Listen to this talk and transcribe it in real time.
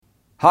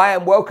Hi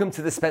and welcome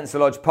to the Spencer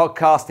Lodge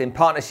podcast in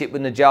partnership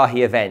with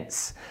Najahi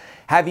Events.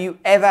 Have you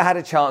ever had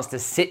a chance to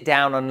sit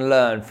down and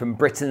learn from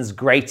Britain's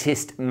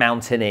greatest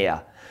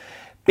mountaineer?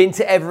 Been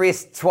to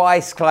Everest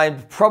twice,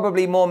 climbed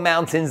probably more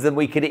mountains than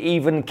we could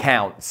even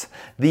count.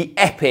 The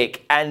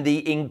epic and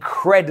the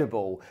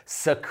incredible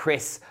Sir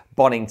Chris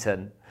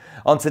Bonington.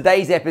 On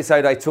today's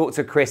episode, I talked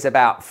to Chris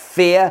about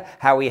fear,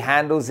 how he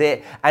handles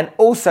it, and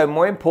also,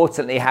 more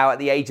importantly, how at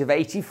the age of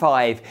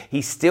 85,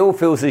 he still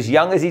feels as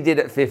young as he did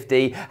at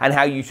 50, and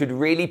how you should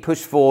really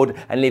push forward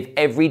and live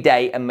every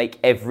day and make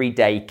every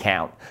day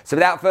count. So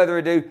without further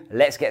ado,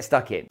 let's get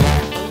stuck in.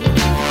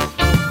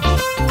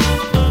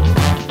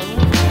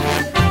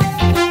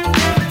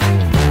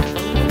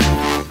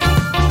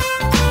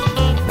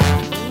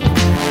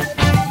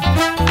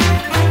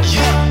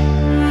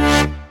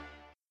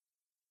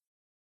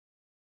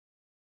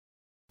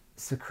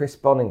 Sir Chris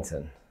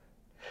Bonington.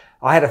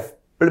 I had a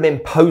blooming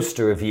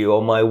poster of you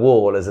on my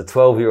wall as a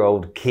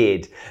 12-year-old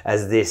kid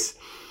as this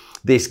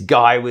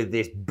guy with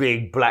this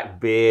big black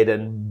beard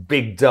and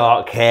big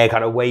dark hair,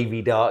 kind of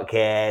wavy dark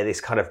hair, this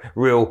kind of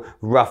real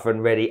rough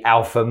and ready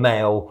alpha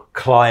male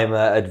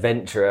climber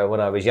adventurer when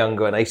I was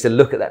younger. And I used to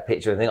look at that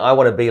picture and think, I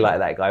want to be like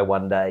that guy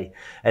one day.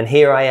 And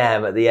here I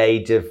am at the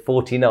age of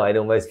 49,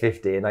 almost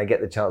 50, and I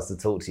get the chance to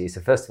talk to you.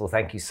 So first of all,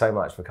 thank you so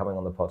much for coming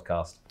on the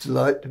podcast.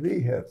 Delight to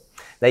be here.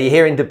 Now you're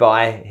here in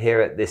Dubai, here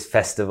at this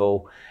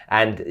festival,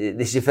 and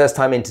this is your first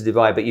time into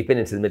Dubai, but you've been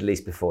into the Middle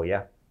East before,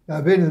 yeah?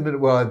 I've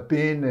been I've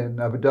been in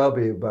Abu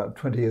Dhabi about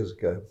 20 years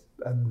ago,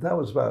 and that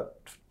was about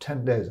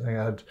 10 days. I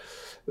think it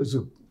was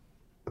a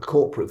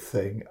corporate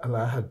thing, and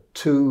I had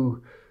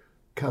two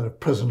kind of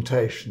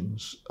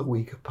presentations a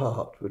week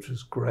apart, which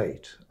was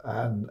great,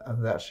 and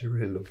they actually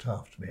really looked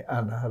after me.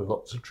 And I had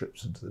lots of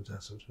trips into the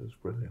desert. It was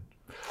brilliant.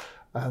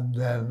 And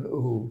then,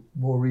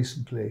 more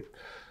recently,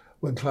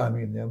 went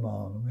climbing in the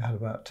Oman, and we had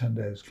about 10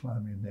 days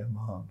climbing in the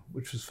Oman,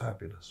 which was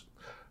fabulous.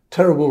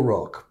 Terrible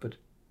rock, but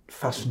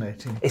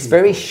fascinating. It's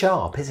very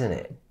sharp, isn't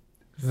it?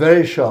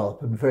 Very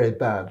sharp and very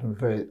bad, and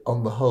very,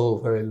 on the whole,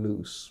 very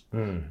loose.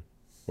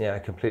 Yeah, I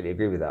completely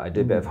agree with that. I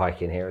do a bit of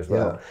hiking here as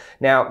well. Yeah.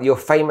 Now, you're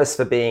famous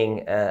for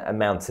being a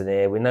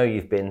mountaineer. We know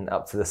you've been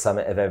up to the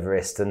summit of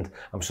Everest, and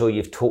I'm sure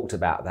you've talked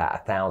about that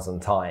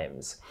 1,000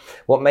 times.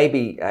 What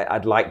maybe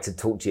I'd like to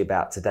talk to you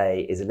about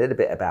today is a little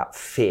bit about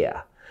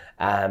fear.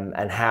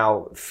 And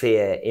how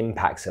fear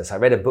impacts us. I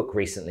read a book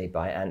recently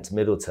by Ant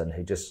Middleton,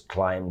 who just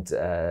climbed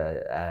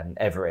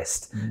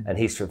Everest, and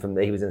he was in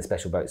the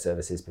special boat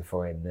services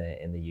before in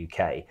the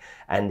UK,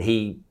 and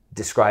he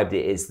described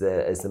it as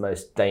the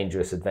most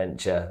dangerous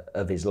adventure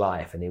of his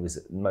life, and he was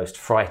most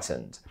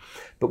frightened.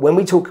 But when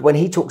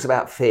he talks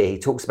about fear, he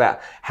talks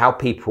about how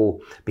people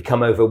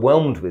become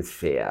overwhelmed with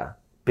fear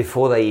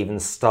before they even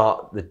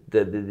start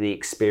the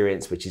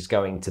experience, which is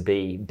going to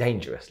be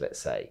dangerous, let's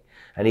say.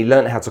 And he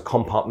learned how to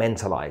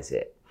compartmentalize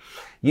it.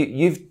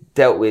 You've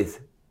dealt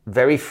with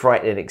very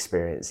frightening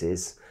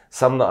experiences,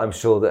 some that I'm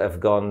sure that have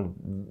gone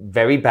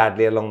very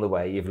badly along the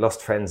way. You've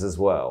lost friends as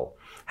well.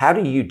 How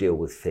do you deal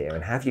with fear,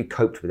 and how have you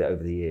coped with it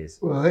over the years?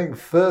 Well, I think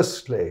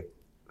firstly,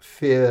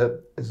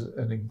 fear is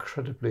an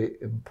incredibly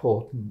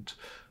important,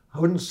 I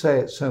wouldn't say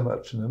it's so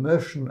much an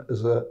emotion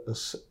as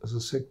a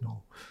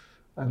signal.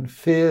 And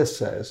fear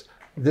says,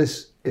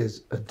 this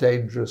is a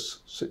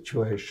dangerous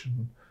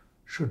situation.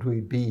 Should we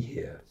be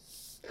here?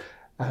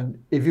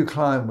 And if you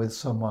climb with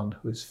someone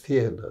who is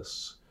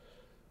fearless,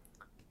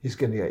 he's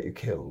going to get you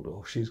killed,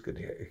 or she's going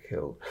to get you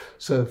killed.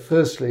 So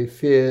firstly,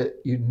 fear,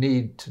 you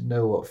need to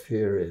know what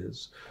fear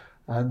is,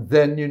 and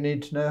then you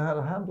need to know how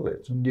to handle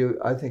it. And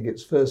I think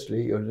it's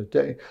firstly, you're in a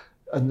day,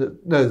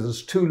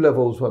 there's two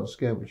levels once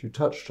again, which you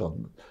touched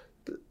on.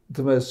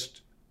 The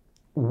most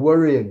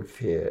worrying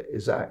fear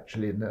is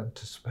actually an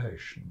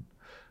anticipation.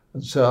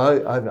 And so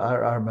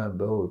I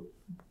remember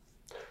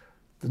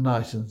the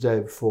night and the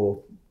day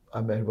before I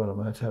made one of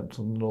my attempts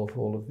on the North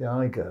Wall of the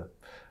Eiger.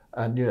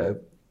 And,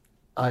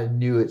 I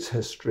knew its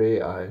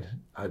history. I'd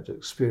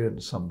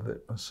experienced some of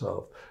it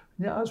myself.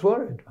 Yeah, I was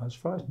worried. I was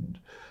frightened.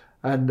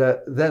 And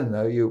then,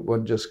 though,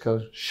 one just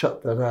kind of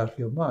shut that out of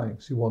your mind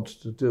because you wanted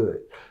to do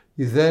it.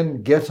 You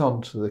then get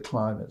onto the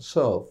climb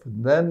itself,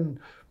 and then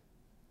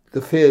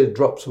the fear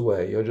drops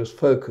away. You're just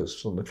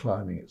focused on the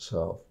climbing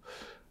itself.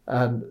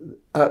 And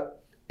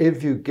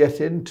if you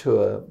get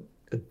into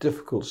a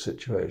difficult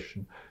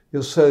situation,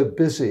 you're so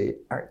busy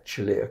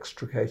actually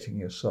extricating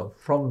yourself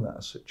from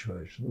that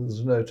situation,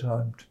 there's no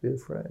time to be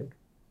afraid.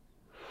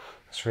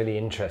 It's really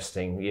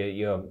interesting.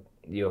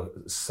 You're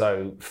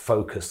so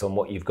focused on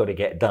what you've got to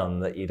get done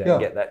that you don't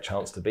get that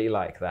chance to be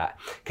like that.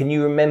 Can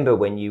you remember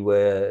when you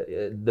were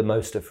the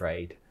most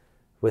afraid?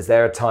 Was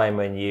there a time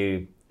when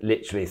you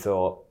literally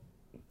thought,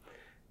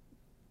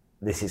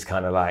 this is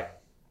kind of like,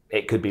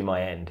 it could be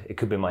my end, it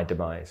could be my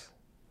demise?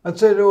 I'd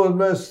say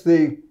almost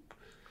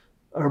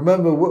I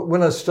remember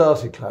when I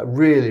started climbing,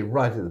 really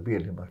right at the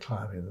beginning of my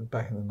climbing,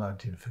 back in the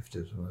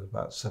 1950s when I was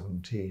about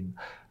 17,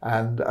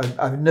 and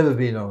I've never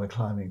been on a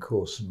climbing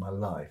course in my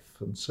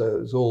life, and so it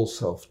was all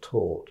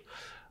self-taught.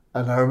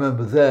 And I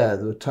remember there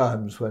were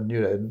times when,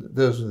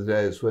 those were the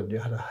days when you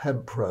had a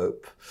hemp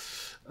rope,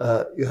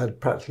 you had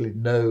practically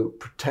no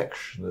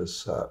protection as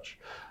such,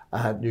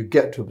 and you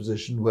get to a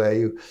position where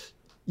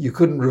you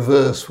couldn't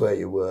reverse where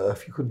you were.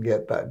 If you couldn't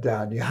get back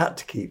down, you had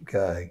to keep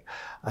going.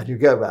 And you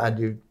go back and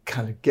you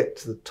kind of get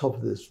to the top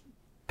of this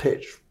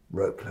pitch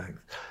rope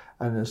length,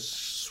 and a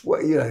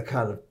sweat,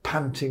 kind of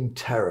panting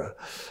terror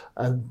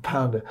and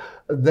pounding.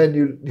 And then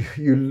you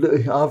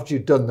after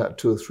you'd done that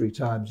 2 or 3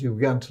 times, you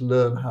began to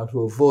learn how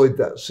to avoid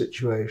that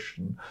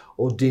situation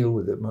or deal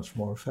with it much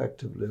more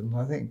effectively. And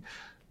I think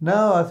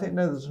no,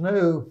 there's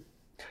no,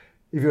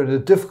 if you're in a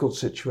difficult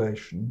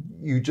situation,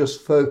 you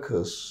just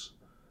focus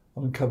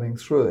on coming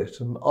through it.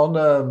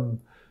 And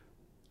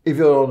if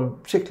you're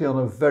particularly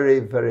on a very,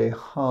 very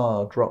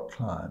hard rock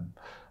climb,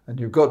 and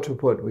you've got to a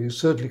point where you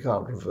certainly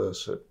can't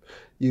reverse it,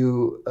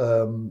 you're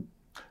a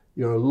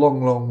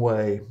long, long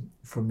way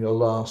from your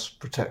last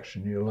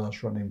protection, your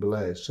last running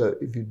belay. So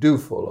if you do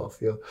fall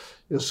off,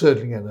 you're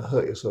certainly going to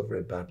hurt yourself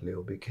very badly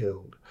or be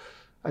killed.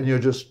 And you're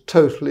just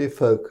totally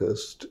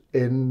focused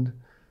in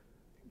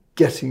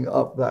getting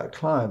up that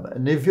climb.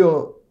 And if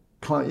you're,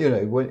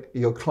 when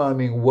you're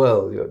climbing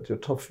well, you're at the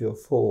top of your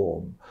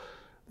form,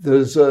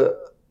 there's a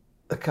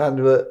kind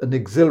of an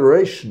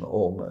exhilaration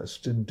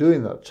almost in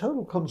doing that,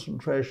 total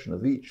concentration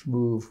of each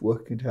move,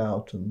 working it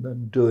out and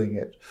then doing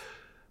it.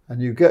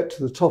 And you get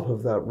to the top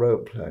of that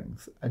rope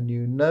length and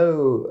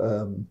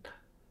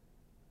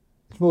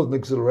it's more than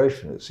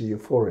exhilaration, it's a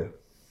euphoria.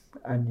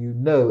 And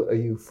a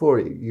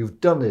euphoria, you've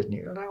done it and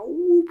you're like,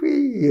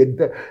 whoopee, and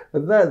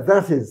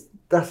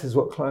that is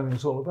what climbing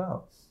is all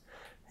about.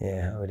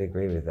 Yeah, I would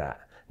agree with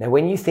that. Now,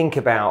 when you think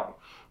about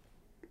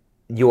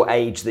your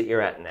age that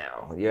you're at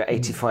now, you're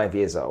 85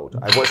 years old.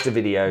 I watched a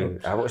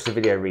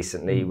video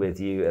recently with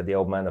you at the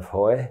Old Man of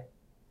Hoy.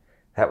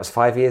 That was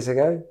 5 years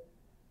ago?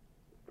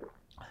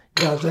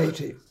 Yeah, I was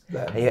 80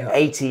 then. You're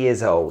 80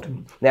 years old.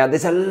 Now,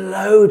 there's a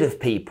load of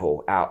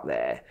people out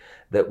there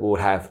that will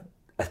have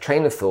a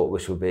train of thought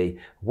which will be,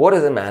 what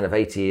is a man of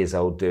 80 years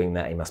old doing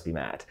that? He must be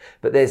mad.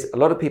 But there's a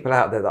lot of people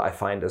out there that I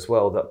find as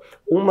well that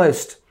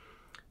almost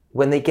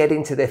when they get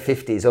into their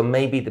 50s or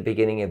maybe the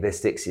beginning of their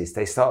 60s,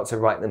 they start to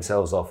write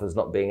themselves off as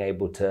not being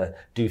able to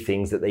do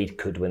things that they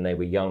could when they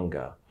were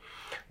younger.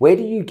 Where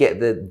do you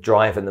get the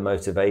drive and the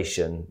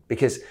motivation?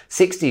 Because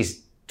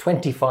 60's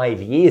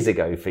 25 years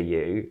ago for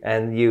you,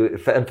 and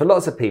for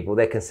lots of people,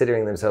 they're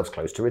considering themselves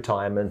close to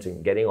retirement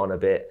and getting on a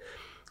bit.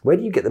 Where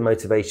do you get the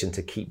motivation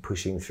to keep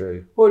pushing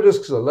through? Well, just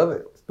because I love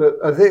it. But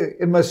I think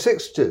in my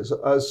 60s,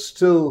 I was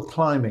still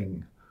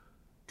climbing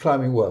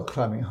well,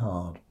 climbing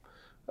hard.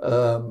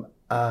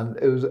 And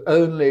it was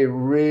only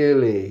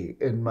really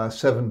in my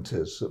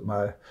 70s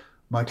that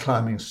my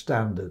climbing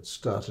standards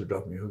started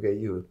dropping. Okay,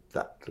 you were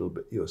that little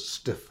bit, you were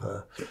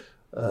stiffer,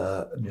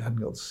 and you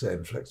hadn't got the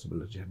same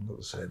flexibility, you hadn't got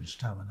the same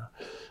stamina.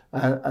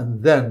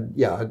 And then,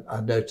 yeah, I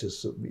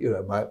noticed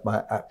that,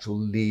 my actual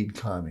lead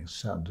climbing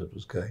standard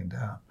was going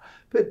down.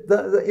 But,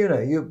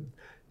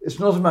 it's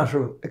not a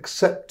matter of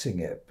accepting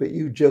it, but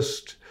you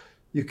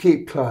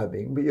keep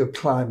climbing, but you're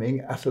climbing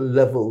at a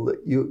level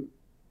that you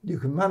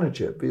can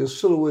manage it, but you're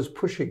still always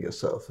pushing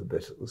yourself a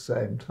bit at the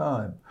same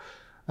time.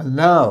 And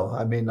now,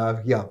 I mean,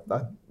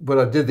 when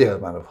I did the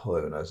Old Man of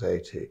Hoy when I was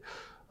 80,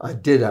 I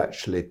did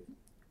actually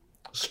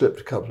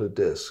slipped a couple of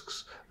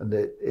discs, and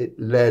it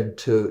led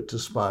to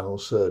spinal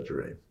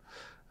surgery.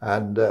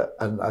 And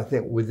I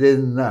think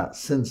within that,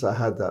 since I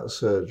had that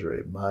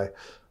surgery, my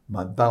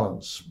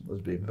balance has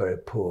been very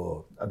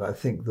poor, and I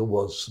think there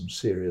was some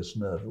serious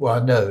nerve. Well,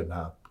 I know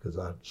now, because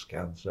I had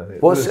scans. Okay,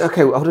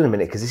 well, hold on a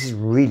minute, because this is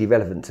really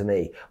relevant to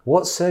me.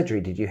 What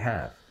surgery did you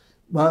have?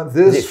 Was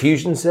it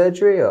fusion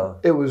surgery, or?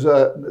 It was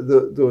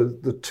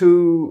the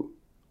two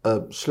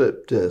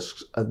slip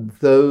discs, and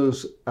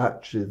those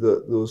actually,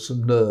 there were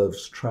some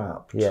nerves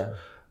trapped. Yeah.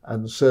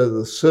 And so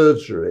the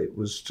surgery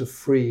was to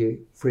free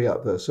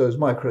up those. So it was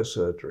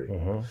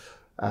microsurgery,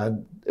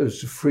 and it was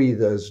to free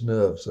those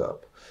nerves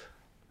up,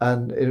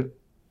 and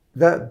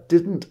that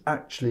didn't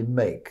actually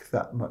make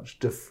that much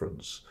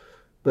difference.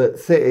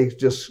 But it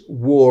just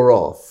wore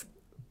off.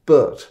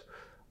 But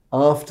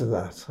after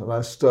that, and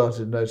I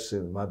started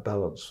noticing that my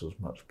balance was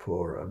much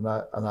poorer,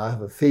 and I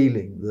have a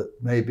feeling that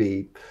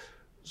maybe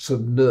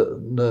some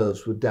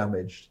nerves were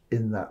damaged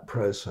in that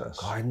process.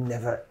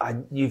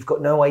 You've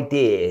got no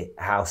idea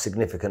how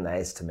significant that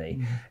is to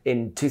me.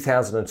 In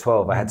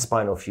 2012, I had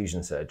spinal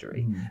fusion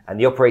surgery, and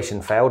the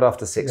operation failed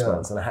after 6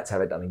 months, and I had to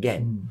have it done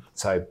again.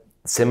 So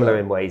similar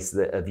in ways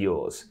of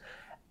yours.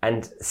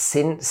 And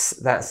since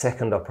that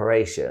second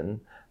operation,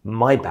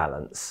 my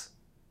balance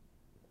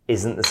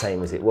isn't the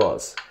same as it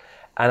was.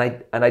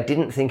 And I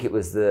didn't think it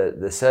was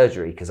the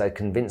surgery, because I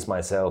convinced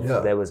myself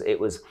it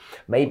was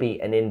maybe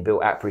an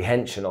inbuilt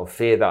apprehension or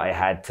fear that I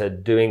had to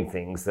doing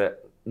things that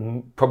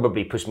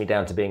probably pushed me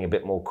down to being a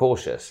bit more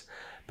cautious.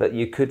 But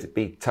you could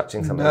be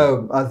touching something.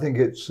 No, I think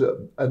it's,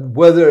 and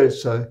whether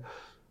it's I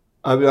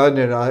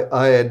ended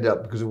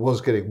up, because it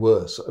was getting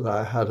worse, and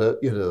I had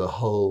the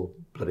whole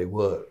bloody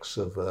works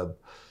of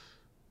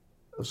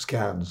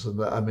scans, and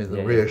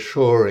the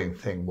reassuring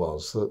thing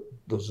was that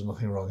there was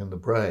nothing wrong in the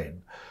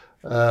brain.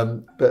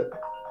 But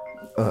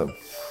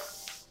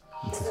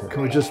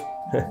can we just?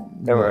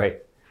 Don't worry.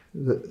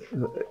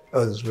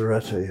 There's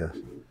Loretta here.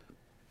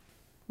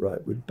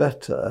 Right, we'd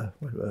better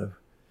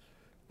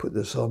put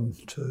this on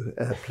to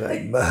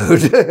airplane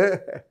mode.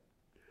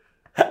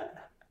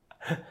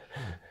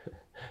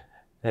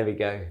 There we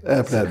go.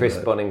 So Chris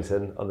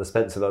Bonington on the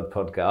Spencer Lod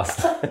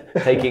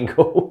podcast, taking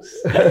calls.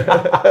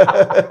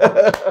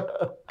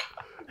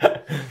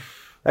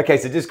 Okay,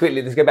 so just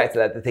quickly, let's go back to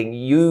that. The thing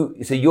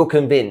you're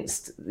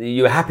convinced,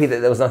 you were happy that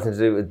there was nothing to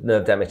do with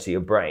nerve damage to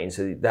your brain.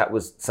 So that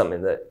was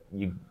something that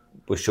you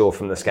were sure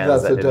from the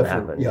scans that didn't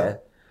happen. Yeah.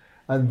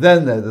 And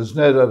then there's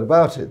no doubt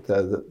about it,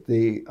 though,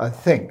 that I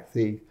think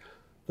the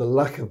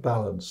lack of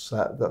balance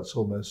that's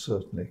almost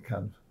certainly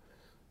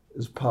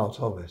is part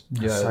of it.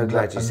 I'm so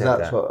glad you said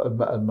that.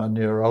 And my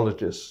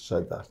neurologist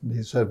said that, and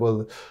he said,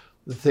 well,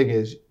 the thing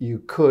is, you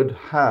could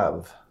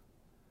have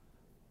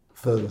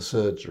further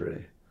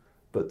surgery,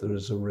 but there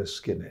is a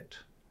risk in it.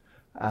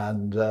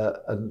 And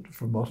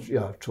from what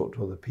I've talked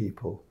to other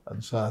people,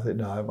 and so I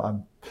think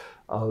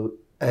I'll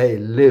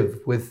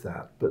live with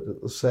that, but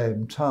at the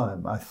same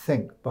time, I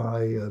think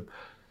by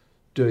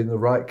doing the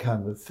right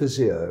kind of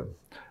physio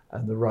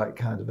and the right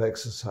kind of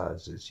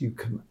exercises, you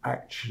can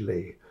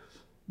actually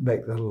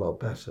make that a lot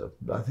better.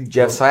 I think. Do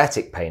you have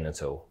sciatic pain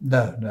at all?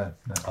 No.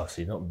 Oh,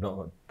 so you're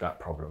not that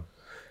problem.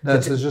 No,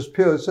 so it's just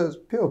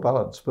pure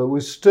balance. But we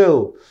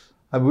still,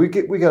 we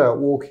get out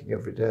walking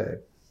every day.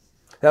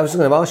 I was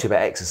going to ask you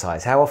about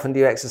exercise. How often do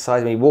you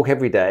exercise? I mean, you walk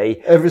every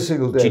day. Every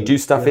single day. Do you do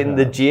stuff in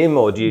the gym,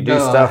 or do you do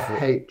stuff? I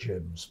hate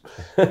gyms.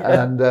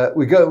 And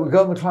we go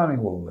on the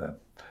climbing wall there,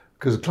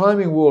 because the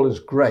climbing wall is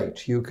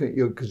great.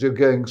 Because you're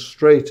going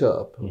straight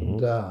up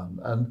and down,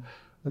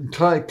 and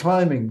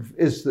climbing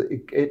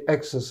it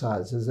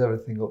exercises every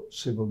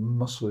single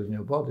muscle in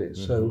your body.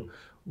 So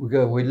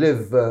we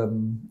live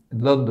in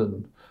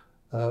London.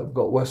 We've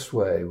got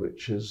Westway,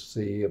 which is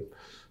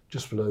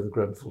just below the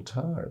Grenfell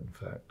Tower, in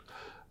fact.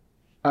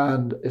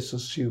 And it's a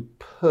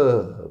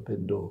superb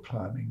indoor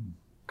climbing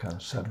kind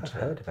of centre. I've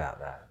heard about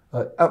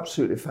that.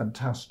 Absolutely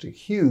fantastic,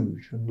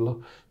 huge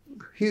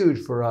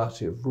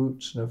variety of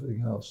routes and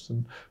everything else.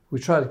 And we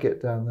try to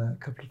get down there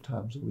a couple of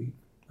times a week.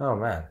 Oh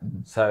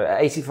man! So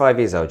at 85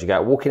 years old, you go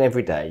out walking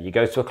every day. You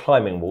go to a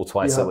climbing wall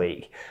twice a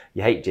week.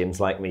 You hate gyms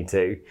like me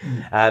too.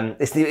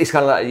 It's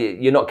kind of like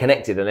you're not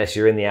connected unless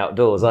you're in the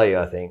outdoors, are you?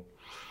 I think.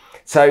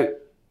 So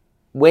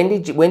when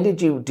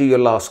did you do your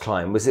last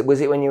climb? Was it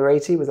when you were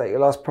 80? Was that your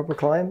last proper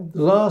climb?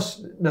 The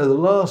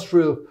last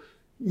real.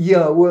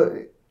 Yeah, well,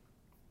 it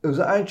was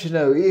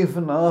actually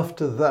even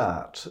after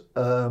that.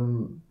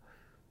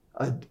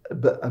 It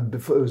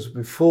was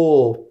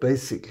before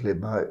basically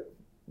the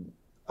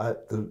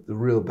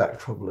real back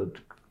trouble had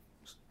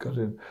got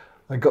in.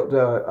 I got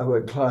down. I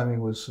went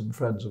climbing with some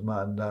friends of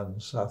mine down in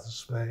the south of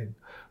Spain.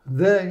 And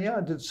then,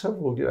 I did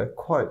several,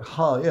 quite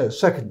hard,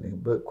 seconding,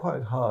 but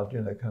quite hard,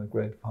 kind of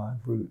grade 5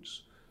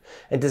 routes.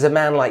 And does a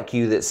man like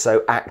you that's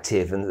so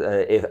active and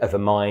of a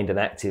mind and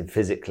active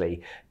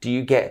physically, do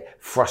you get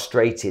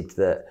frustrated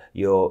that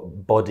your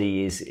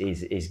body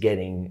is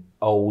getting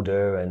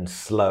older and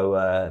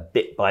slower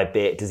bit by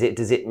bit? Does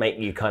it make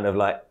you kind of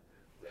like?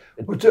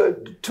 Well,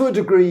 to a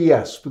degree,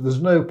 yes, but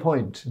there's no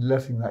point in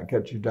letting that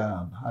get you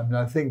down. I mean,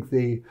 I think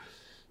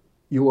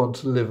you want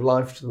to live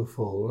life to the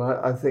full. And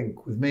I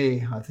think with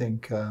me,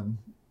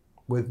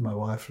 with my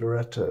wife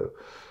Loretta,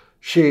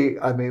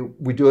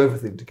 we do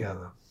everything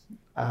together,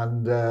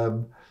 and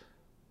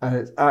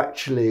it's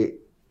actually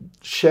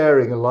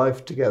sharing a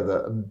life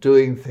together and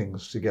doing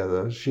things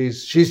together.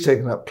 She's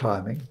taken up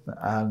climbing,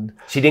 and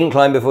she didn't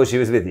climb before she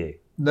was with you.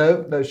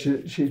 No,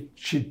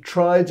 she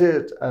tried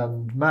it,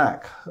 and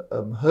Mac,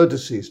 her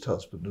deceased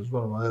husband, was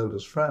one of my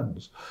oldest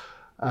friends,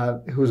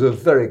 who was a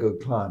very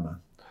good climber,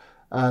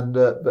 and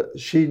but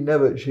she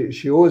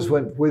always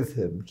went with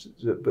him,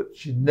 but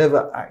she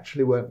never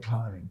actually went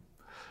climbing,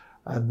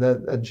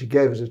 and she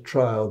gave it a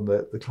try on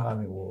the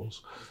climbing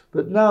walls.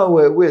 But now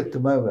we're at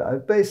the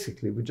moment,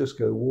 we just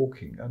go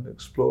walking and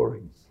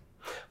exploring.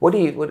 Let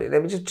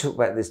me just talk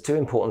about, there's two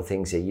important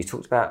things here. You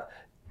talked about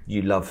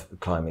you love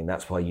climbing,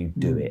 that's why you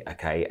do it,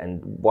 okay?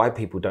 And why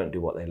people don't do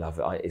what they love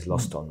is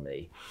lost on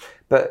me.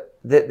 But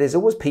there's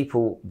always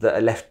people that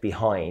are left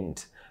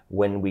behind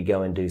when we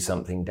go and do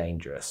something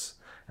dangerous.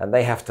 And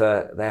they have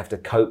to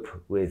cope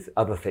with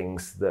other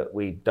things that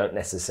we don't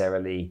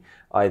necessarily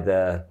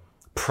either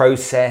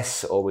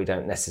process or we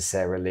don't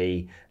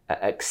necessarily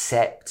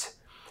accept.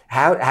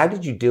 How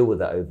did you deal with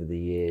that over the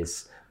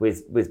years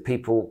with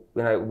people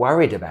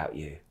worried about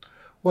you?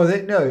 Well,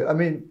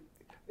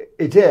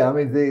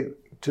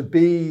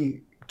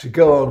 to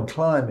go on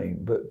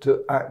climbing, but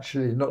to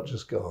actually not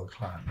just go on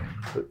climbing,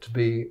 but to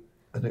be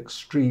an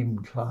extreme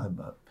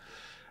climber,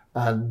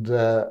 and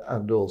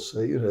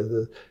also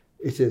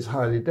it is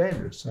highly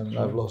dangerous, and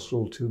I've lost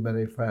all too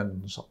many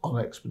friends on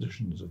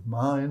expeditions of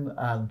mine,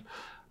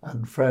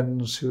 and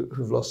friends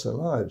who've lost their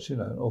lives,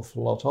 an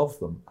awful lot of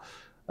them,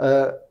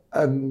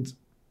 and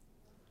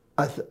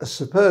I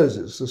suppose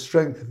it's the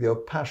strength of your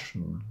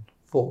passion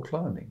for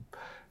climbing.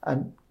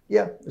 And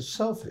yeah, it's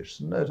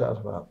selfish, no doubt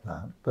about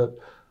that. But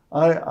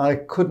I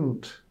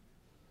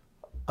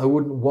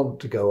wouldn't want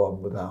to go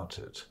on without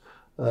it.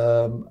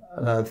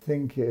 And I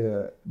think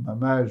my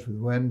marriage with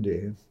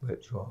Wendy,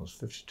 which was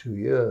 52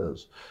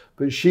 years,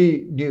 but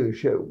she knew,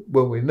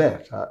 when we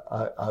met,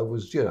 I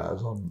was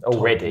on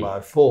already top of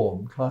my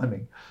form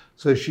climbing.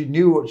 So she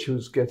knew what she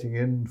was going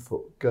in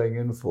for,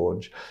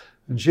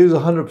 and she was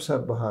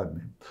 100% behind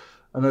me.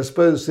 And I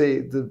suppose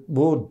the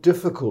more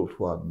difficult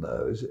one,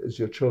 though, is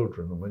your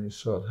children, when you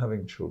start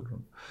having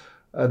children.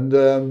 And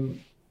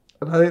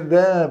I think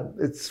there,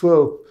 it's,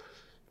 well,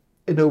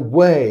 in a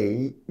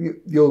way,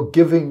 you're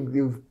giving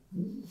them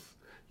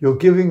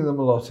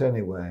a lot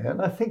anyway. And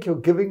I think you're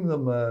giving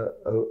them a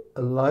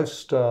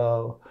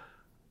lifestyle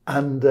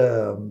and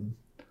a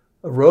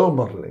role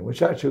modeling,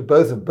 which actually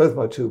both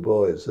my two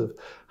boys have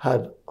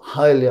had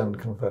highly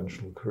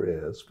unconventional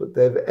careers, but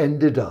they've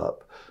ended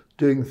up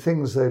doing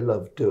things they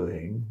love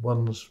doing.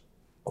 One's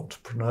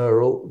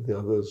entrepreneurial, the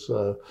other's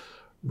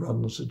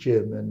runs a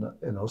gym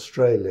in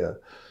Australia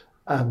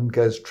and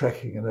goes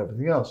trekking and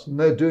everything else. And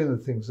they're doing the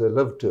things they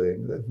love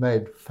doing. They've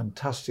made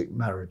fantastic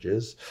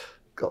marriages,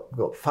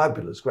 got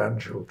fabulous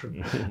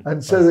grandchildren.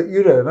 And so that,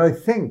 and I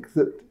think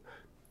that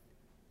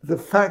the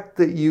fact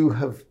that you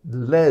have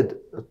led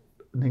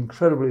an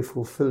incredibly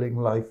fulfilling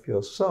life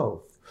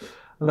yourself,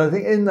 and I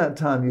think in that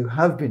time you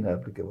have been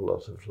able to give a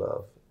lot of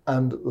love.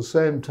 And at the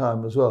same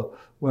time as well,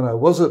 when I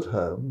was at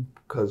home,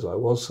 because I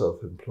was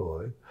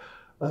self-employed,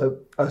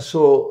 I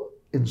saw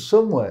in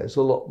some ways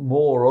a lot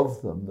more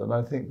of them than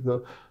I think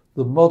the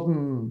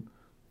modern,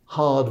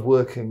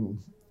 hard-working,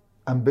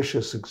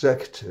 ambitious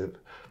executive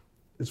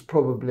is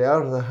probably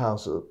out of the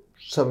house at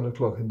 7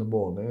 o'clock in the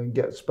morning and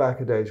gets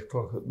back at 8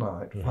 o'clock at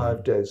night,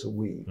 5 days a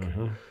week.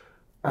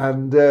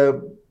 And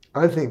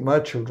I think my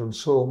children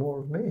saw more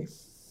of me.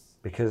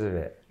 Because of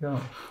it. Yeah.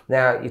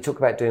 Now, you talk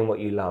about doing what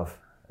you love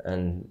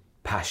and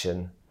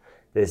passion.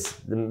 The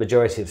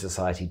majority of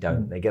society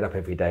don't. They get up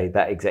every day.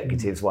 That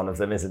executive's one of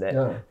them, isn't it?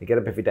 Yeah. They get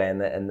up every day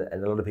and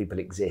a lot of people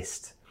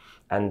exist.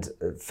 And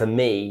for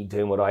me,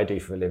 doing what I do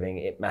for a living,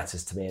 it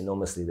matters to me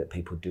enormously that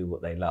people do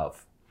what they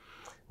love.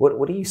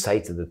 What do you say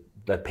to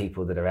the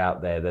people that are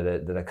out there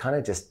that are kind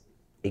of just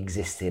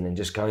existing and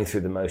just going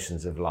through the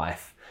motions of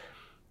life?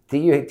 Do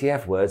you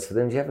have words for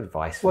them? Do you have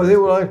advice for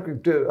them? Well,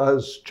 I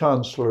was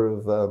Chancellor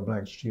of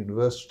Lancaster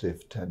University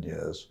for 10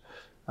 years.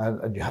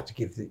 And you had to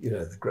give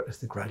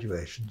the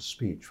graduation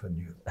speech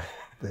when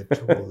they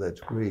took all their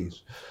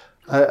degrees.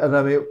 And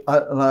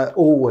I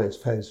always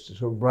faced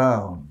it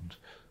around,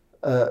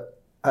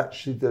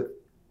 actually, that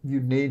you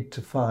need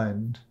to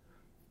find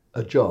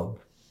a job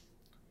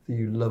that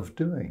you love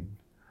doing.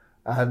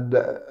 And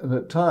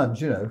at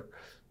times,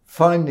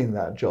 finding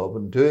that job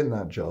and doing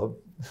that job,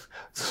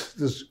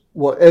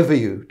 whatever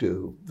you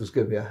do, there's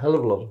going to be a hell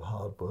of a lot of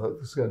hard work.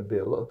 There's going to be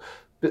a lot of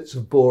bits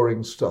of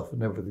boring stuff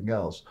and everything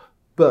else.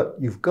 But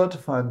you've got to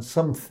find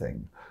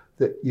something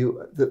that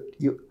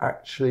you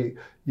actually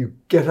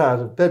get out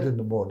of bed in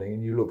the morning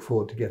and you look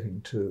forward to getting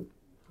to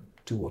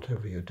do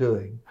whatever you're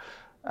doing.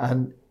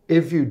 And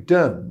if you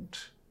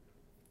don't,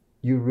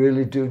 you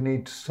really do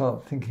need to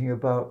start thinking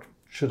about,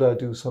 should I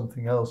do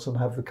something else, and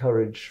have the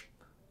courage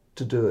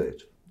to do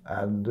it.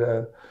 And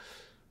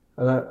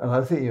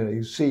I think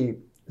it's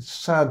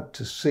sad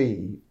to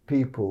see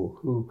people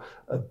who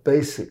are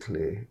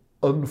basically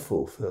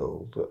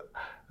unfulfilled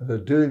and are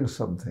doing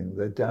something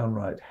they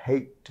downright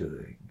hate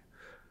doing.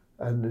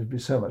 And it'd be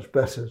so much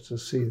better to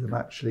see them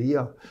actually,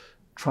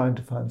 trying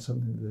to find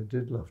something that they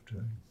did love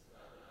doing.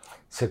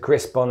 So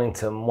Chris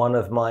Bonington, one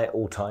of my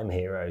all-time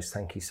heroes,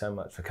 thank you so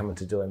much for coming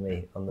to join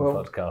me on the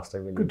podcast. I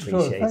really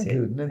appreciate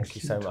it. Thank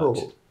you so much.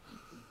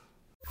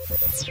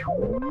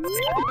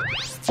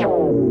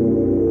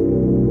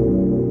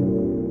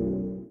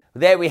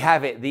 There we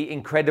have it, the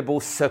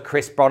incredible Sir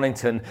Chris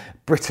Bonington,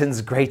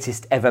 Britain's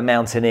greatest ever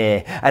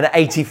mountaineer, and at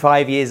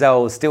 85 years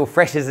old, still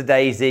fresh as a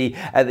daisy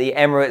at the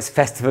Emirates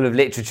Festival of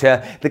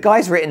Literature. The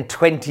guy's written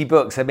 20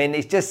 books. I mean,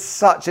 it's just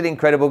such an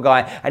incredible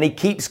guy, and he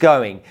keeps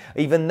going.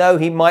 Even though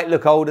he might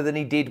look older than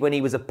he did when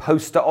he was a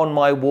poster on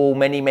my wall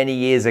many, many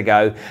years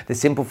ago, the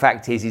simple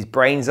fact is his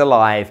brain's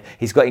alive.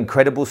 He's got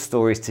incredible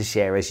stories to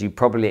share, as you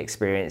probably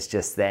experienced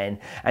just then,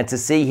 and to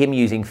see him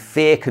using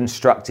fear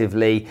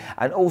constructively,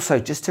 and also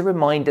just to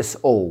remind us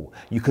all,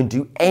 you can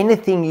do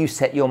anything you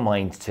set your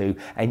mind to,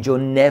 and you're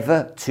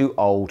never too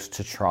old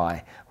to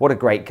try. What a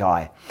great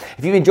guy.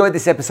 If you've enjoyed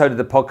this episode of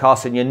the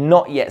podcast and you're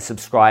not yet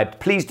subscribed,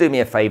 please do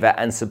me a favor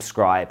and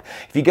subscribe.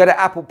 If you go to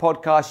Apple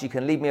Podcasts, you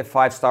can leave me a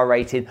 5-star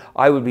rating.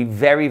 I would be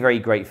very, very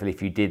grateful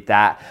if you did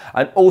that.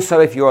 And also,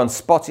 if you're on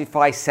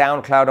Spotify,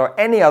 SoundCloud, or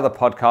any other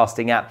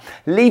podcasting app,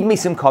 leave me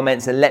some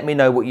comments and let me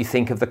know what you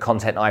think of the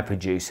content I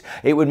produce.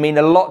 It would mean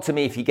a lot to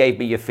me if you gave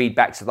me your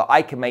feedback so that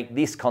I can make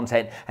this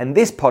content and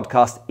this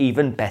podcast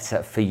even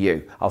better for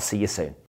you. I'll see you soon.